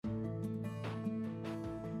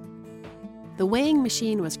The weighing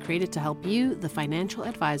machine was created to help you, the financial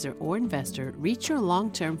advisor or investor, reach your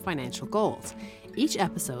long-term financial goals. Each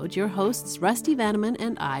episode, your hosts Rusty Vanneman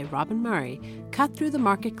and I, Robin Murray, cut through the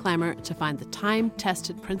market clamor to find the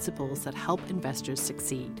time-tested principles that help investors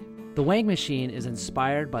succeed. The weighing machine is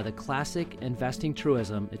inspired by the classic investing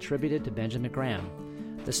truism attributed to Benjamin Graham.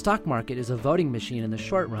 The stock market is a voting machine in the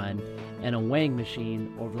short run and a weighing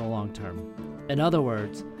machine over the long term. In other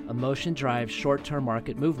words, emotion drives short-term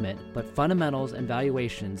market movement, but fundamentals and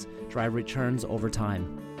valuations drive returns over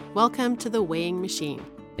time. Welcome to the weighing machine.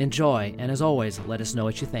 Enjoy, and as always, let us know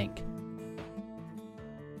what you think.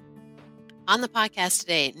 On the podcast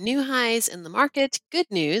today, new highs in the market, good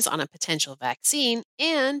news on a potential vaccine,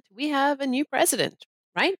 and we have a new president,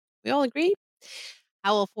 right? We all agree?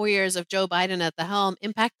 How will 4 years of Joe Biden at the helm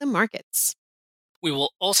impact the markets? We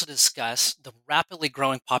will also discuss the rapidly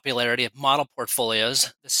growing popularity of model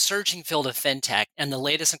portfolios, the surging field of fintech, and the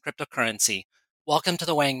latest in cryptocurrency. Welcome to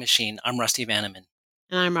the Weighing Machine. I'm Rusty Vanneman.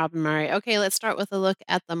 And I'm Robin Murray. Okay, let's start with a look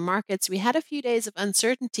at the markets. We had a few days of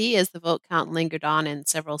uncertainty as the vote count lingered on in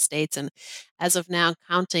several states, and as of now,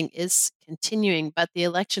 counting is continuing. But the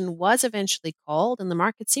election was eventually called, and the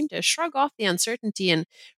market seemed to shrug off the uncertainty and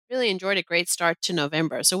really enjoyed a great start to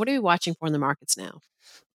November. So what are we watching for in the markets now?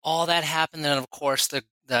 All that happened, and of course, the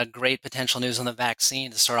great potential news on the vaccine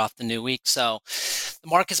to start off the new week. So the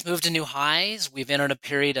market's moved to new highs. We've entered a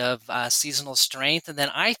period of seasonal strength. And then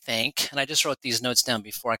I think, and I just wrote these notes down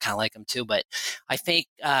before, I kind of like them too, but I think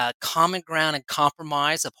common ground and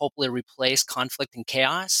compromise have hopefully replaced conflict and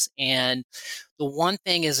chaos. And the one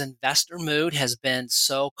thing is investor mood has been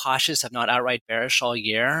so cautious, if not outright bearish all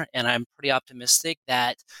year. And I'm pretty optimistic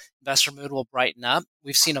that investor mood will brighten up.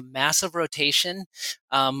 We've seen a massive rotation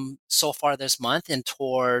so far this month and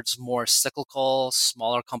towards more cyclical,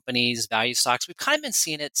 smaller companies, value stocks. We've kind of been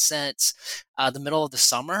seeing it since the middle of the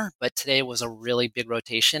summer, but today was a really big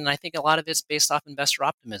rotation. And I think a lot of it's based off investor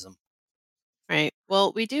optimism. Right.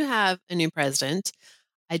 Well, we do have a new president.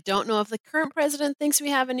 I don't know if the current president thinks we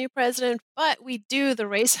have a new president, but we do. The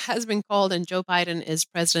race has been called and Joe Biden is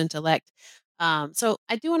president-elect. So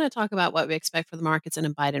I do want to talk about what we expect for the markets in a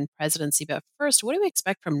Biden presidency. But first, what do we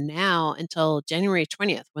expect from now until January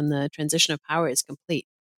 20th when the transition of power is complete?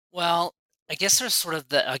 Well, I guess there's sort of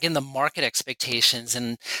the market expectations.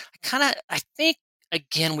 And I think,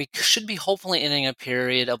 again, we should be hopefully entering a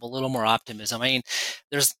period of a little more optimism. I mean,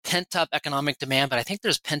 there's pent-up economic demand, but I think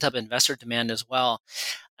there's pent-up investor demand as well.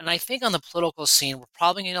 And I think on the political scene, we're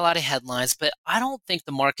probably getting a lot of headlines, but I don't think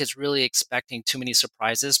the market's really expecting too many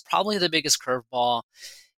surprises. Probably the biggest curveball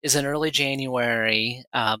is in early January,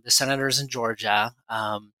 the senators in Georgia.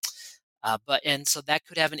 And so that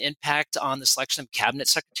could have an impact on the selection of cabinet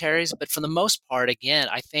secretaries. But for the most part, again,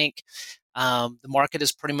 I think the market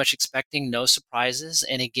is pretty much expecting no surprises.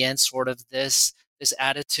 And again, sort of this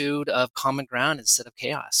attitude of common ground instead of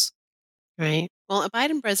chaos. Right. Well, a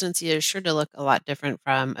Biden presidency is sure to look a lot different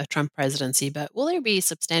from a Trump presidency, but will there be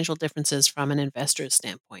substantial differences from an investor's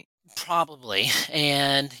standpoint? Probably.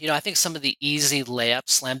 And, I think some of the easy layup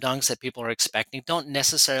slam dunks that people are expecting don't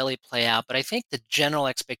necessarily play out. But I think the general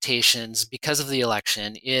expectations because of the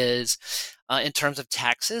election is in terms of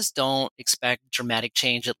taxes, don't expect dramatic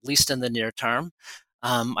change, at least in the near term.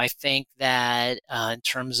 I think that in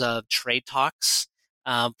terms of trade talks,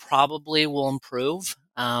 probably will improve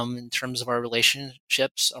in terms of our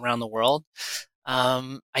relationships around the world.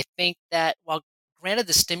 I think that while granted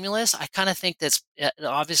the stimulus, I kind of think that's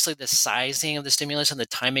obviously the sizing of the stimulus and the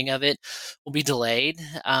timing of it will be delayed.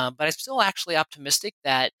 But I'm still actually optimistic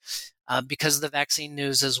that because of the vaccine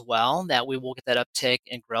news as well, that we will get that uptick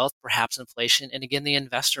in growth, perhaps inflation, and again, the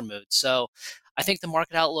investor mood. So I think the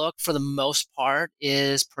market outlook for the most part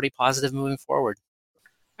is pretty positive moving forward.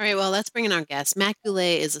 All right, well, let's bring in our guest. Matt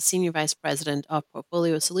Goulet is a Senior Vice President of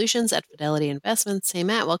Portfolio Solutions at Fidelity Investments. Hey,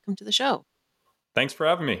 Matt, welcome to the show. Thanks for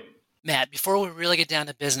having me. Matt, before we really get down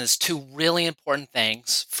to business, two really important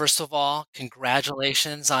things. First of all,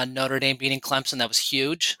 congratulations on Notre Dame beating Clemson. That was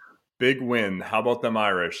huge. Big win. How about them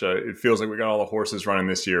Irish? It feels like we got all the horses running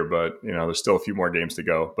this year, but there's still a few more games to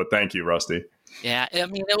go. But thank you, Rusty. Yeah, I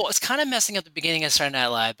mean, it was kind of messing up the beginning of Saturday Night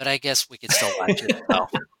Live, but I guess we could still watch it. So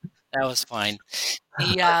that was fine.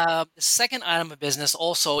 The second item of business,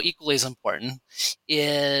 also equally as important,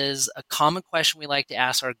 is a common question we like to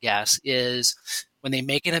ask our guests is, when they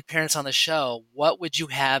make an appearance on the show, what would you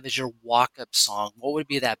have as your walk-up song? What would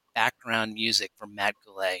be that background music for Matt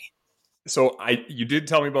Goulet? So you did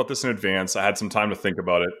tell me about this in advance. I had some time to think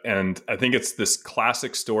about it. And I think it's this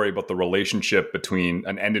classic story about the relationship between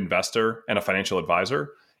an end investor and a financial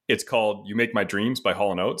advisor. It's called You Make My Dreams by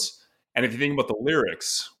Hall & Oates. And if you think about the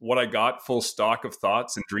lyrics, what I got, full stock of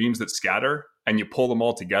thoughts and dreams that scatter, and you pull them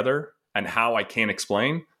all together, and how I can't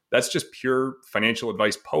explain, that's just pure financial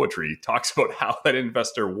advice poetry. Talks about how that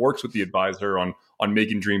investor works with the advisor on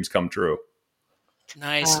making dreams come true.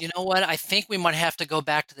 Nice. You know what? I think we might have to go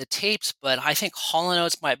back to the tapes, but I think Hall &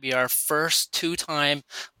 Oates might be our first two-time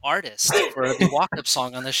artist for the walk-up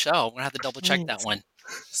song on the show. We're gonna have to double check that Thanks. one.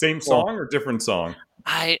 Same Well, song or different song?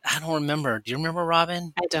 I don't remember. Do you remember,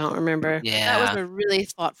 Robin? I don't remember, but that was Yeah, a really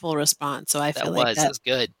thoughtful response. So I that feel like was that,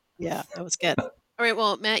 good. yeah, that was good. All right.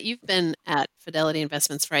 Well, Matt, you've been at Fidelity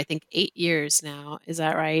Investments for, I think, 8 years now. Is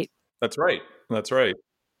that right? That's right. That's right.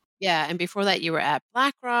 Yeah. And before that, you were at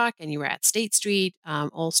BlackRock and you were at State Street,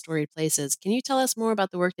 all storied places. Can you tell us more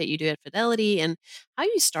about the work that you do at Fidelity and how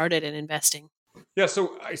you started in investing? Yeah,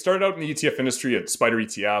 so I started out in the ETF industry at Spider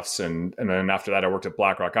ETFs, and then after that, I worked at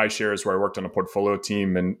BlackRock iShares, where I worked on a portfolio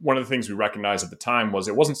team. And one of the things we recognized at the time was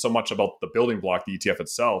it wasn't so much about the building block, the ETF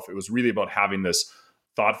itself. It was really about having this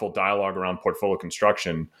thoughtful dialogue around portfolio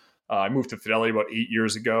construction. I moved to Fidelity about 8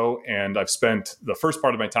 years ago, and I've spent the first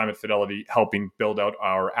part of my time at Fidelity helping build out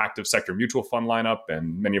our active sector mutual fund lineup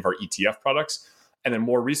and many of our ETF products. And then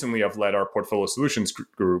more recently, I've led our portfolio solutions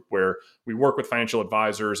group, where we work with financial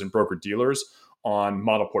advisors and broker dealers on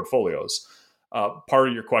model portfolios. Part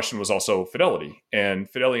of your question was also Fidelity, and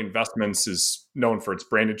Fidelity Investments is known for its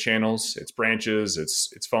branded channels, its branches,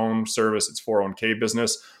 its phone service, its 401k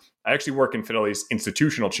business. I actually work in Fidelity's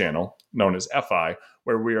institutional channel, known as FI,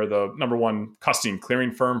 where we are the number one custody and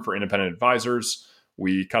clearing firm for independent advisors.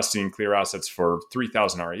 We custody and clear assets for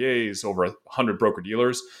 3,000 RIAs, over 100 broker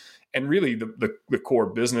dealers. And really, the core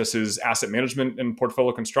business is asset management and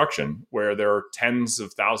portfolio construction, where there are tens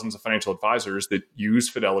of thousands of financial advisors that use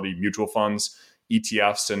Fidelity mutual funds,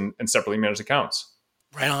 ETFs, and separately managed accounts.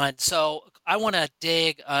 Right on. So I want to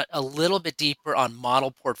dig a little bit deeper on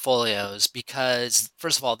model portfolios because,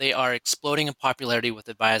 first of all, they are exploding in popularity with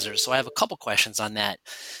advisors. So I have a couple questions on that.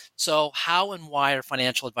 So, how and why are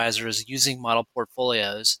financial advisors using model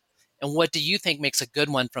portfolios? And what do you think makes a good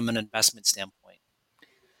one from an investment standpoint?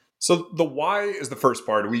 So the why is the first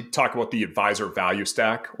part. We talk about the advisor value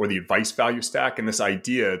stack or the advice value stack, and this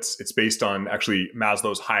idea it's based on actually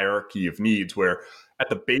Maslow's hierarchy of needs, where at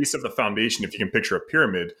the base of the foundation, if you can picture a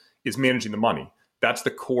pyramid, is managing the money. That's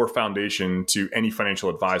the core foundation to any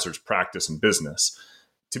financial advisor's practice and business.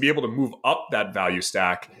 To be able to move up that value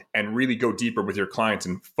stack and really go deeper with your clients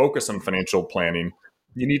and focus on financial planning,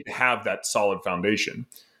 you need to have that solid foundation.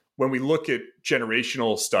 When we look at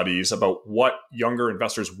generational studies about what younger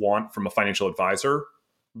investors want from a financial advisor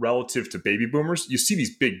relative to baby boomers, you see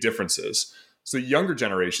these big differences. So, younger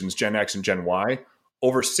generations, Gen X and Gen Y,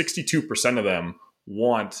 over 62% of them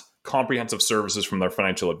want comprehensive services from their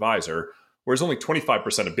financial advisor, whereas only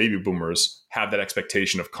 25% of baby boomers have that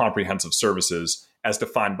expectation of comprehensive services as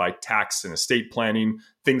defined by tax and estate planning,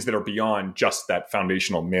 things that are beyond just that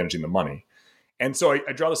foundational managing the money. And so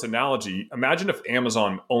I draw this analogy. Imagine if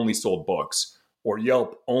Amazon only sold books, or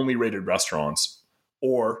Yelp only rated restaurants,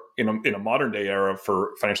 or in a modern day era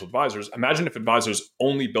for financial advisors, imagine if advisors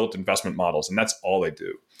only built investment models and that's all they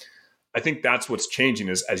do. I think that's what's changing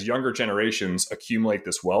is as younger generations accumulate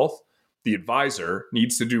this wealth, the advisor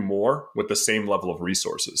needs to do more with the same level of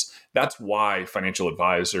resources. That's why financial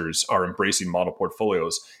advisors are embracing model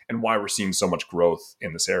portfolios and why we're seeing so much growth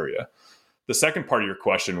in this area. The second part of your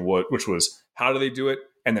question, which was how do they do it?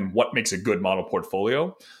 And then what makes a good model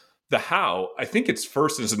portfolio? The how, I think it's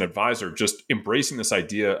first as an advisor, just embracing this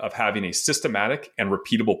idea of having a systematic and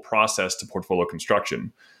repeatable process to portfolio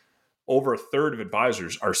construction. Over a third of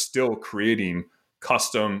advisors are still creating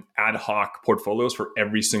custom ad hoc portfolios for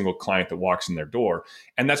every single client that walks in their door.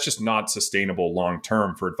 And that's just not sustainable long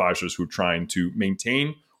term for advisors who are trying to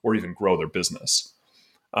maintain or even grow their business.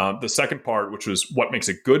 The second part, which was what makes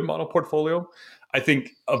a good model portfolio, I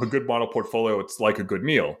think of a good model portfolio, it's like a good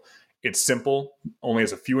meal. It's simple, only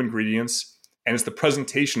has a few ingredients, and it's the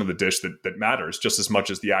presentation of the dish that matters just as much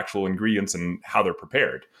as the actual ingredients and how they're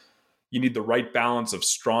prepared. You need the right balance of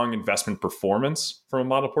strong investment performance from a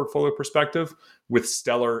model portfolio perspective with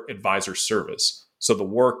stellar advisor service. So the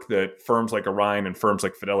work that firms like Orion and firms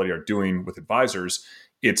like Fidelity are doing with advisors,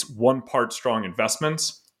 it's one part strong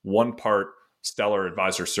investments, one part stellar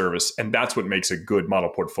advisor service. And that's what makes a good model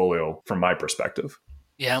portfolio from my perspective.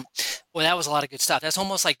 Yeah. Well, that was a lot of good stuff. That's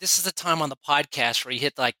almost like this is the time on the podcast where you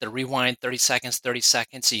hit like the rewind 30 seconds,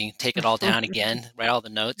 so you can take it all down again, write all the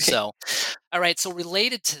notes. So, all right. So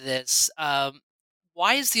related to this,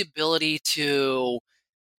 why is the ability to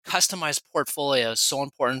customize portfolios so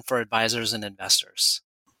important for advisors and investors?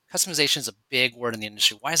 Customization is a big word in the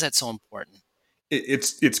industry. Why is that so important?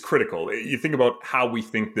 It's critical. You think about how we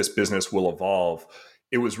think this business will evolve.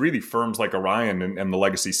 It was really firms like Orion and the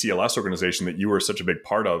legacy CLS organization that you were such a big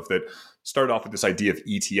part of that started off with this idea of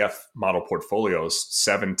ETF model portfolios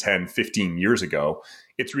 7, 10, 15 years ago.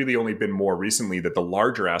 It's really only been more recently that the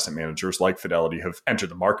larger asset managers like Fidelity have entered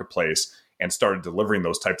the marketplace and started delivering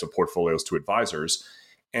those types of portfolios to advisors.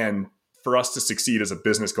 And for us to succeed as a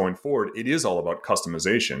business going forward, it is all about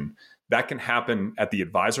customization. That can happen at the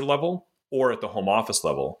advisor level or at the home office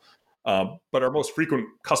level. But our most frequent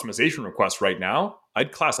customization requests right now,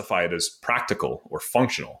 I'd classify it as practical or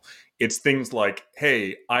functional. It's things like,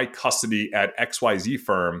 hey, I custody at XYZ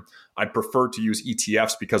firm. I'd prefer to use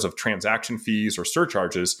ETFs because of transaction fees or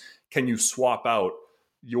surcharges. Can you swap out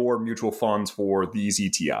your mutual funds for these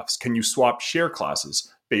ETFs? Can you swap share classes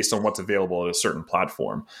based on what's available at a certain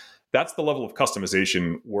platform? That's the level of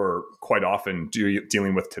customization we're quite often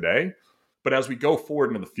dealing with today. But as we go forward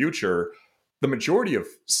into the future, the majority of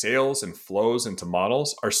sales and flows into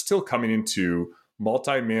models are still coming into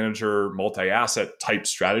multi-manager, multi-asset type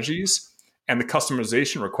strategies. And the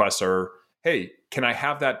customization requests are, hey, can I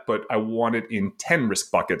have that, but I want it in 10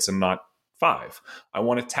 risk buckets and not 5. I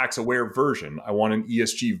want a tax-aware version. I want an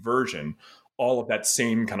ESG version, all of that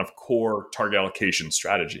same kind of core target allocation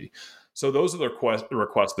strategy. So those are the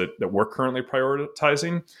requests that we're currently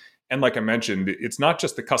prioritizing. And like I mentioned, it's not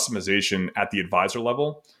just the customization at the advisor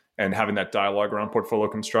level and having that dialogue around portfolio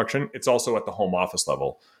construction. It's also at the home office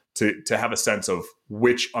level to have a sense of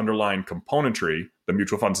which underlying componentry, the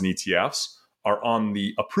mutual funds and ETFs, are on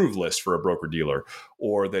the approved list for a broker dealer,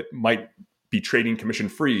 or that might be trading commission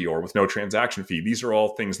free or with no transaction fee. These are all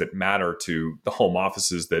things that matter to the home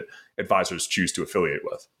offices that advisors choose to affiliate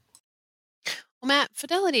with. Well, Matt,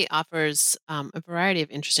 Fidelity offers a variety of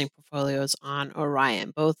interesting portfolios on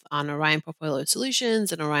Orion, both on Orion Portfolio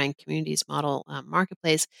Solutions and Orion Communities Model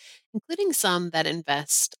Marketplace, including some that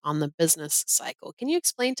invest on the business cycle. Can you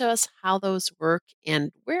explain to us how those work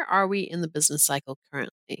and where are we in the business cycle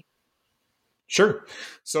currently? Sure.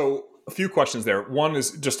 So a few questions there. One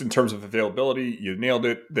is just in terms of availability, you nailed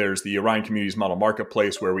it. There's the Orion Communities Model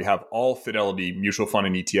Marketplace where we have all Fidelity mutual fund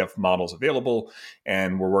and ETF models available,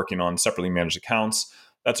 and we're working on separately managed accounts.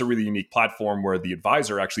 That's a really unique platform where the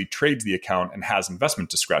advisor actually trades the account and has investment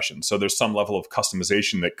discretion. So there's some level of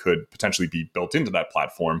customization that could potentially be built into that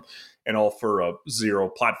platform, and all for a zero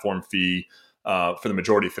platform fee for the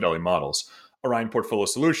majority of Fidelity models. Orion Portfolio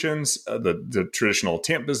Solutions, the traditional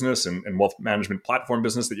TAMP business and wealth management platform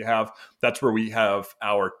business that you have, that's where we have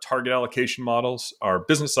our target allocation models, our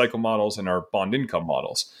business cycle models, and our bond income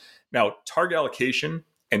models. Now, target allocation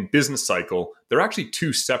and business cycle, they're actually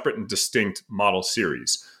two separate and distinct model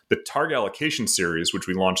series. The target allocation series, which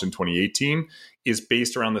we launched in 2018, is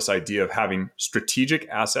based around this idea of having strategic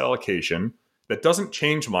asset allocation that doesn't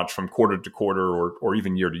change much from quarter to quarter or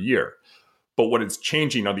even year to year. But what is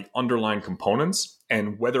changing are the underlying components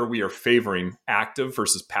and whether we are favoring active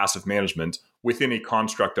versus passive management within a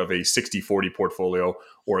construct of a 60-40 portfolio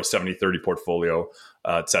or a 70-30 portfolio,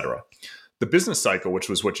 et cetera. The business cycle, which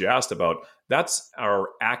was what you asked about, that's our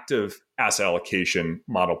active asset allocation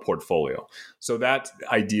model portfolio. So that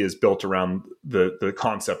idea is built around the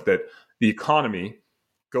concept that the economy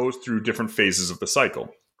goes through different phases of the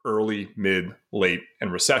cycle, early, mid, late,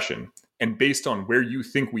 and recession. And based on where you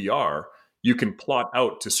think we are, you can plot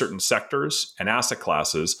out to certain sectors and asset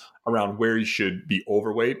classes around where you should be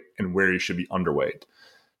overweight and where you should be underweight.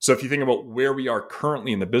 So if you think about where we are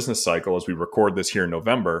currently in the business cycle as we record this here in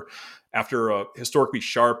November, after a historically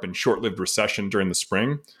sharp and short-lived recession during the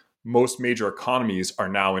spring, most major economies are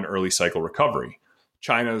now in early cycle recovery.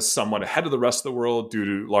 China is somewhat ahead of the rest of the world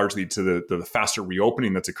largely to the faster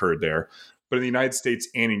reopening that's occurred there. But in the United States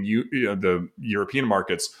and in the European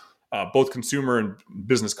markets, both consumer and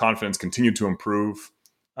business confidence continue to improve.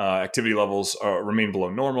 Activity levels remain below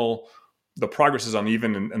normal. The progress is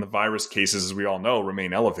uneven, and the virus cases, as we all know,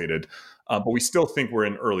 remain elevated. But we still think we're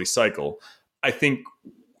in early cycle. I think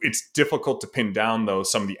it's difficult to pin down, though,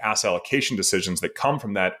 some of the asset allocation decisions that come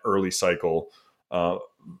from that early cycle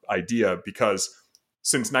idea, because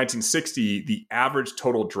since 1960, the average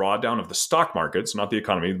total drawdown of the stock markets, not the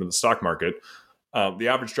economy, but the stock market, the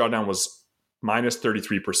average drawdown was minus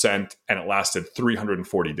 33%, and it lasted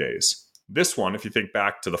 340 days. This one, if you think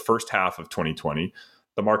back to the first half of 2020,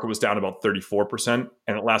 the market was down about 34%,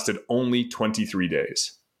 and it lasted only 23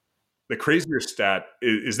 days. The crazier stat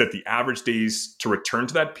is that the average days to return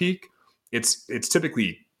to that peak, it's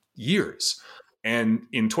typically years. And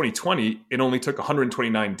in 2020, it only took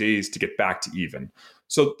 129 days to get back to even.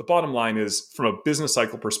 So the bottom line is, from a business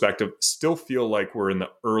cycle perspective, still feel like we're in the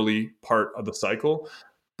early part of the cycle.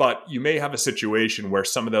 But you may have a situation where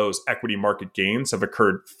some of those equity market gains have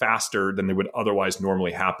occurred faster than they would otherwise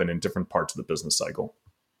normally happen in different parts of the business cycle.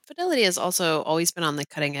 Fidelity has also always been on the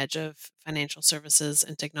cutting edge of financial services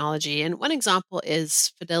and technology. And one example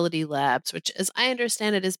is Fidelity Labs, which, as I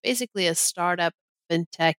understand it, is basically a startup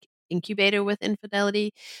fintech incubator within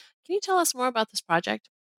Fidelity. Can you tell us more about this project?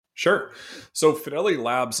 Sure. So Fidelity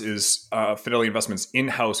Labs is Fidelity Investments'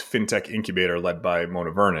 in-house fintech incubator led by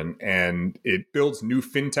Mona Vernon, and it builds new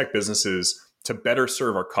fintech businesses to better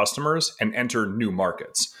serve our customers and enter new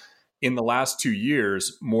markets. In the last 2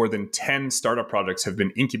 years, more than 10 startup projects have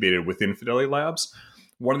been incubated within Fidelity Labs.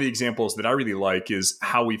 One of the examples that I really like is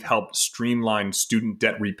how we've helped streamline student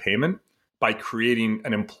debt repayment by creating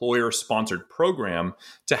an employer-sponsored program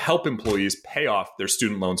to help employees pay off their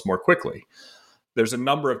student loans more quickly. There's a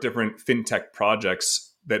number of different fintech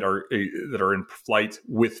projects that are in flight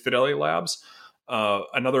with Fidelity Labs.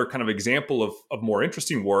 Another kind of example of more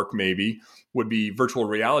interesting work maybe would be virtual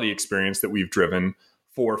reality experience that we've driven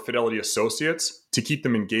for Fidelity associates to keep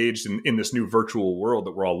them engaged in this new virtual world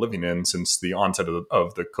that we're all living in since the onset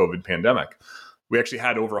of the COVID pandemic. We actually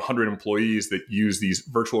had over 100 employees that use these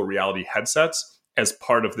virtual reality headsets as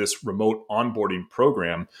part of this remote onboarding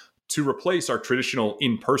program to replace our traditional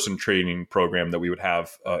in-person training program that we would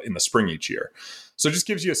have in the spring each year. So it just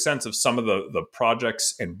gives you a sense of some of the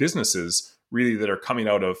projects and businesses really that are coming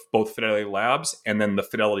out of both Fidelity Labs and then the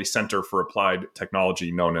Fidelity Center for Applied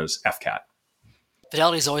Technology known as FCAT.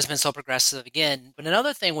 Fidelity's always been so progressive again. But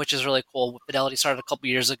another thing which is really cool, what Fidelity started a couple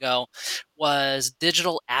years ago, was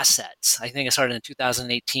digital assets. I think it started in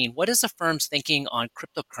 2018. What is the firm's thinking on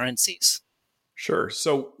cryptocurrencies? Sure.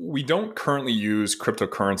 So we don't currently use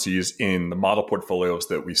cryptocurrencies in the model portfolios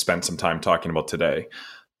that we spent some time talking about today.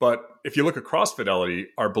 But if you look across Fidelity,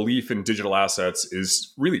 our belief in digital assets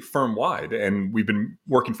is really firm-wide. And we've been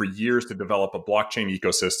working for years to develop a blockchain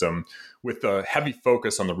ecosystem with a heavy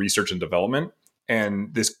focus on the research and development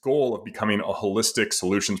and this goal of becoming a holistic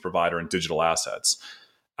solutions provider in digital assets.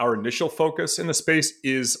 Our initial focus in the space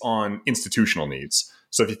is on institutional needs.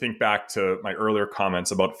 So if you think back to my earlier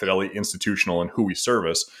comments about Fidelity Institutional and who we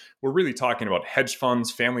service, we're really talking about hedge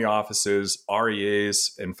funds, family offices,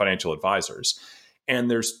 REAs, and financial advisors.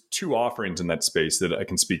 And there's two offerings in that space that I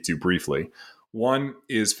can speak to briefly. One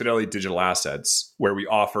is Fidelity Digital Assets, where we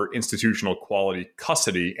offer institutional quality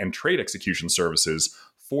custody and trade execution services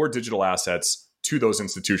for digital assets to those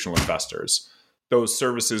institutional investors. Those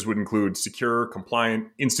services would include secure, compliant,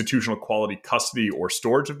 institutional quality custody or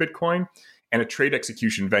storage of Bitcoin, and a trade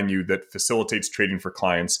execution venue that facilitates trading for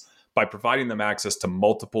clients by providing them access to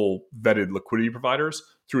multiple vetted liquidity providers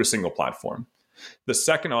through a single platform. The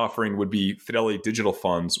second offering would be Fidelity Digital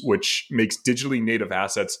Funds, which makes digitally native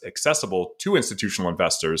assets accessible to institutional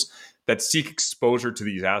investors that seek exposure to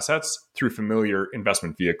these assets through familiar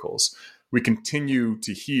investment vehicles. We continue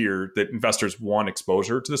to hear that investors want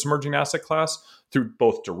exposure to this emerging asset class through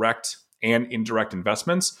both direct and indirect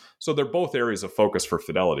investments. So they're both areas of focus for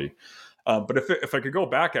Fidelity. But if I could go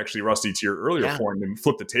back, actually, Rusty, to your earlier point and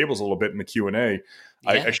flip the tables a little bit in the Q&A,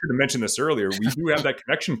 I should have mentioned this earlier. We do have that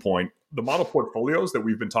connection point. The model portfolios that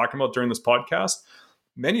we've been talking about during this podcast,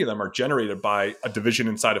 many of them are generated by a division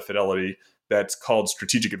inside of Fidelity that's called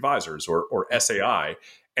Strategic Advisors or SAI.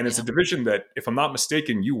 And it's a division that, if I'm not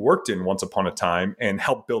mistaken, you worked in once upon a time and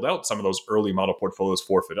helped build out some of those early model portfolios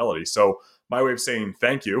for Fidelity. So my way of saying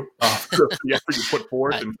thank you for the effort you put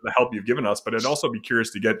forth and for the help you've given us. But I'd also be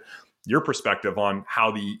curious to get your perspective on how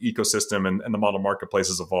the ecosystem and the model marketplace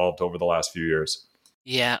has evolved over the last few years.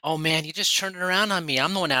 Yeah. Oh man, you just turned it around on me.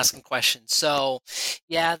 I'm the one asking questions. So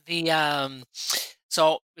yeah,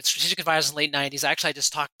 so with Strategic Advisors in the late 90s, actually I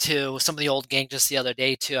just talked to some of the old gang just the other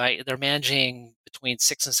day too. They're managing between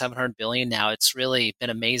 600 and 700 billion now. It's really been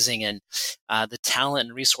amazing. And the talent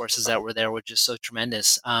and resources that were there were just so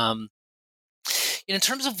tremendous. In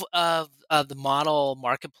terms of the model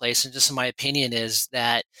marketplace, and just in my opinion, is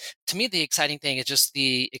that to me the exciting thing is just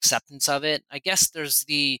the acceptance of it. I guess there's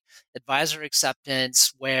the advisor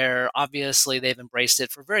acceptance where obviously they've embraced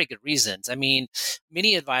it for very good reasons. I mean,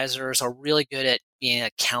 many advisors are really good at being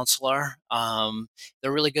a counselor.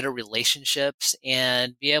 They're really good at relationships,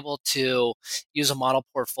 and be able to use a model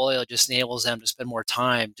portfolio just enables them to spend more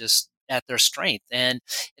time just at their strength. And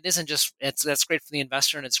it isn't just, that's great for the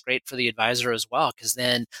investor and it's great for the advisor as well, because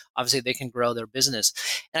then obviously they can grow their business.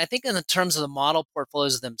 And I think in the terms of the model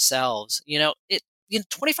portfolios themselves,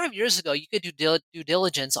 25 years ago, you could do due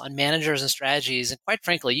diligence on managers and strategies. And quite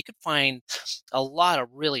frankly, you could find a lot of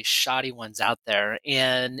really shoddy ones out there.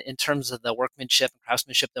 And in terms of the workmanship and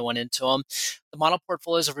craftsmanship that went into them, the model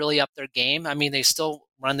portfolios have really upped their game. I mean, they still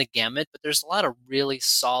run the gamut, but there's a lot of really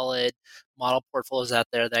solid model portfolios out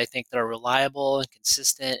there that I think that are reliable and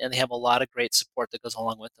consistent, and they have a lot of great support that goes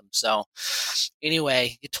along with them. So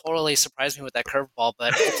anyway, you totally surprised me with that curveball,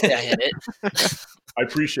 but hopefully I hit it. I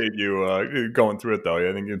appreciate you going through it, though.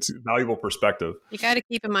 I think it's valuable perspective. You got to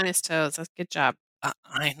keep him on his toes. That's a good job.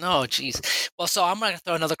 I know, geez. Well, so I'm going to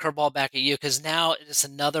throw another curveball back at you because now it's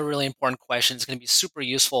another really important question. It's going to be super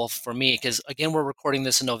useful for me because, again, we're recording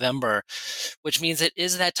this in November, which means it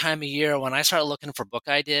is that time of year when I start looking for book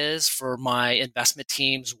ideas for my investment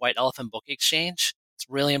team's White Elephant Book Exchange. It's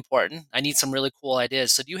really important. I need some really cool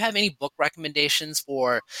ideas. So do you have any book recommendations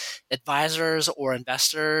for advisors or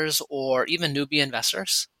investors or even newbie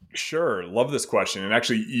investors? Sure. Love this question. And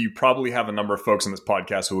actually, you probably have a number of folks on this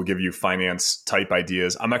podcast who will give you finance type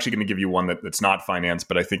ideas. I'm actually going to give you one that's not finance,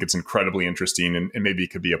 but I think it's incredibly interesting and maybe it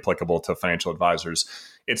could be applicable to financial advisors.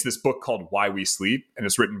 It's this book called Why We Sleep, and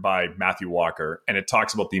it's written by Matthew Walker. And it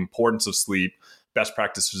talks about the importance of sleep, best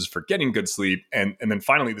practices for getting good sleep, and then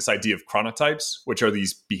finally this idea of chronotypes, which are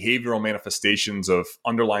these behavioral manifestations of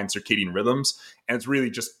underlying circadian rhythms. And it's really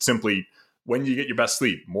just simply when you get your best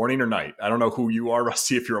sleep, morning or night. I don't know who you are,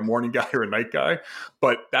 Rusty, if you're a morning guy or a night guy,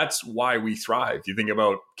 but that's why we thrive. You think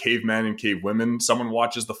about cavemen and cavewomen, someone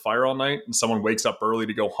watches the fire all night and someone wakes up early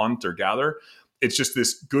to go hunt or gather. It's just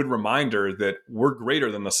this good reminder that we're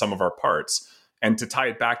greater than the sum of our parts. And to tie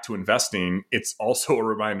it back to investing, it's also a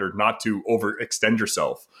reminder not to overextend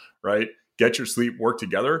yourself, right? Get your sleep, work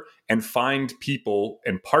together, and find people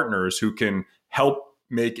and partners who can help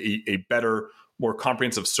make a better, more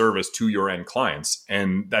comprehensive service to your end clients.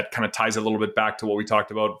 And that kind of ties a little bit back to what we talked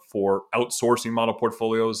about for outsourcing model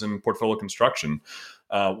portfolios and portfolio construction.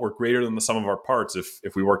 We're greater than the sum of our parts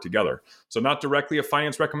if we work together. So not directly a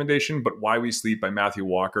finance recommendation, but Why We Sleep by Matthew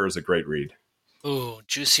Walker is a great read. Ooh,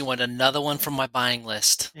 juicy one. Another one from my buying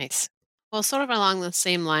list. Nice. Well, sort of along the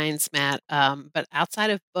same lines, Matt, but outside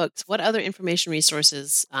of books, what other information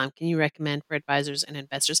resources can you recommend for advisors and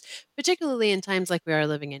investors, particularly in times like we are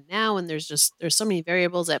living in now, and there's so many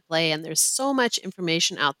variables at play, and there's so much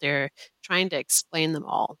information out there trying to explain them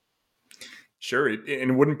all? Sure. And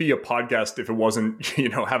it wouldn't be a podcast if it wasn't,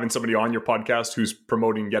 having somebody on your podcast who's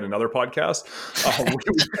promoting yet another podcast.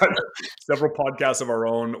 We've got several podcasts of our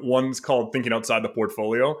own. One's called Thinking Outside the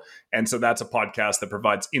Portfolio. And so that's a podcast that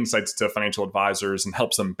provides insights to financial advisors and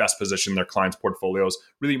helps them best position their clients' portfolios,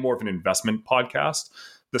 really more of an investment podcast.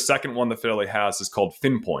 The second one that Fidelity has is called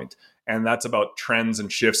FinPoint. And that's about trends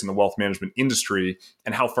and shifts in the wealth management industry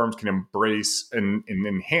and how firms can embrace and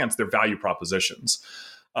enhance their value propositions.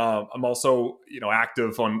 I'm also,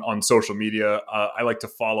 active on social media. I like to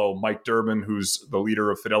follow Mike Durbin, who's the leader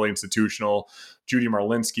of Fidelity Institutional, Judy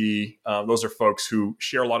Marlinsky. Those are folks who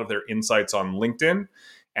share a lot of their insights on LinkedIn.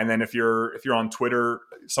 And then if you're on Twitter,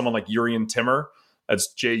 someone like Jurrien Timmer,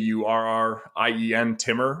 that's Jurrien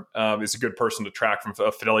Timmer, is a good person to track from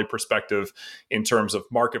a Fidelity perspective in terms of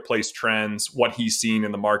marketplace trends, what he's seen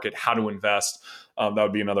in the market, how to invest. That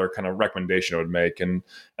would be another kind of recommendation I would make. And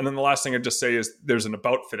then the last thing I'd just say is there's an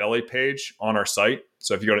About Fidelity page on our site.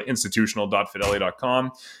 So if you go to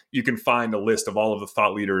institutional.fidelity.com, you can find a list of all of the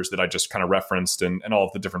thought leaders that I just kind of referenced and all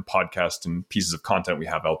of the different podcasts and pieces of content we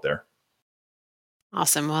have out there.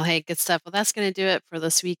 Awesome. Well, hey, good stuff. Well, that's going to do it for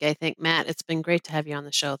this week, I think. Matt, it's been great to have you on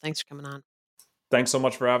the show. Thanks for coming on. Thanks so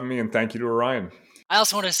much for having me, and thank you to Orion. I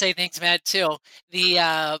also want to say thanks, Matt, too. The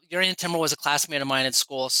Jurrien Timmer was a classmate of mine in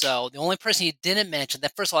school, so the only person you didn't mention,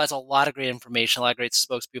 that first of all has a lot of great information, a lot of great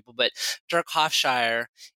spokespeople, but Dirk Hofshire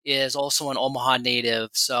is also an Omaha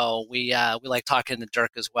native, so we like talking to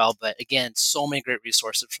Dirk as well. But again, so many great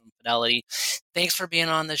resources from Fidelity. Thanks for being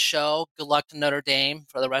on the show. Good luck to Notre Dame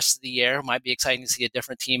for the rest of the year. It might be exciting to see a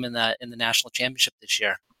different team in the national championship this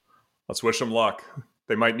year. Let's wish them luck.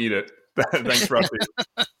 They might need it. Thanks, Rusty.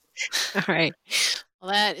 All right.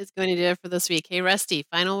 Well, that is going to do it for this week. Hey, Rusty,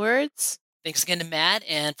 final words? Thanks again to Matt,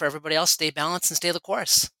 and for everybody else, stay balanced and stay the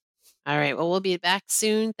course. All right. Well, we'll be back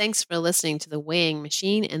soon. Thanks for listening to The Weighing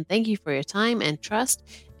Machine, and thank you for your time and trust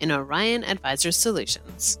in Orion Advisor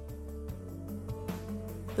Solutions.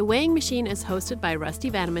 The Weighing Machine is hosted by Rusty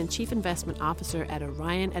Vanneman, Chief Investment Officer at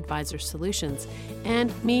Orion Advisor Solutions,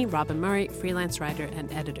 and me, Robin Murray, freelance writer and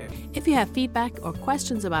editor. If you have feedback or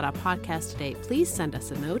questions about our podcast today, please send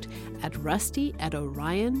us a note at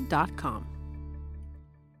rusty@orion.com.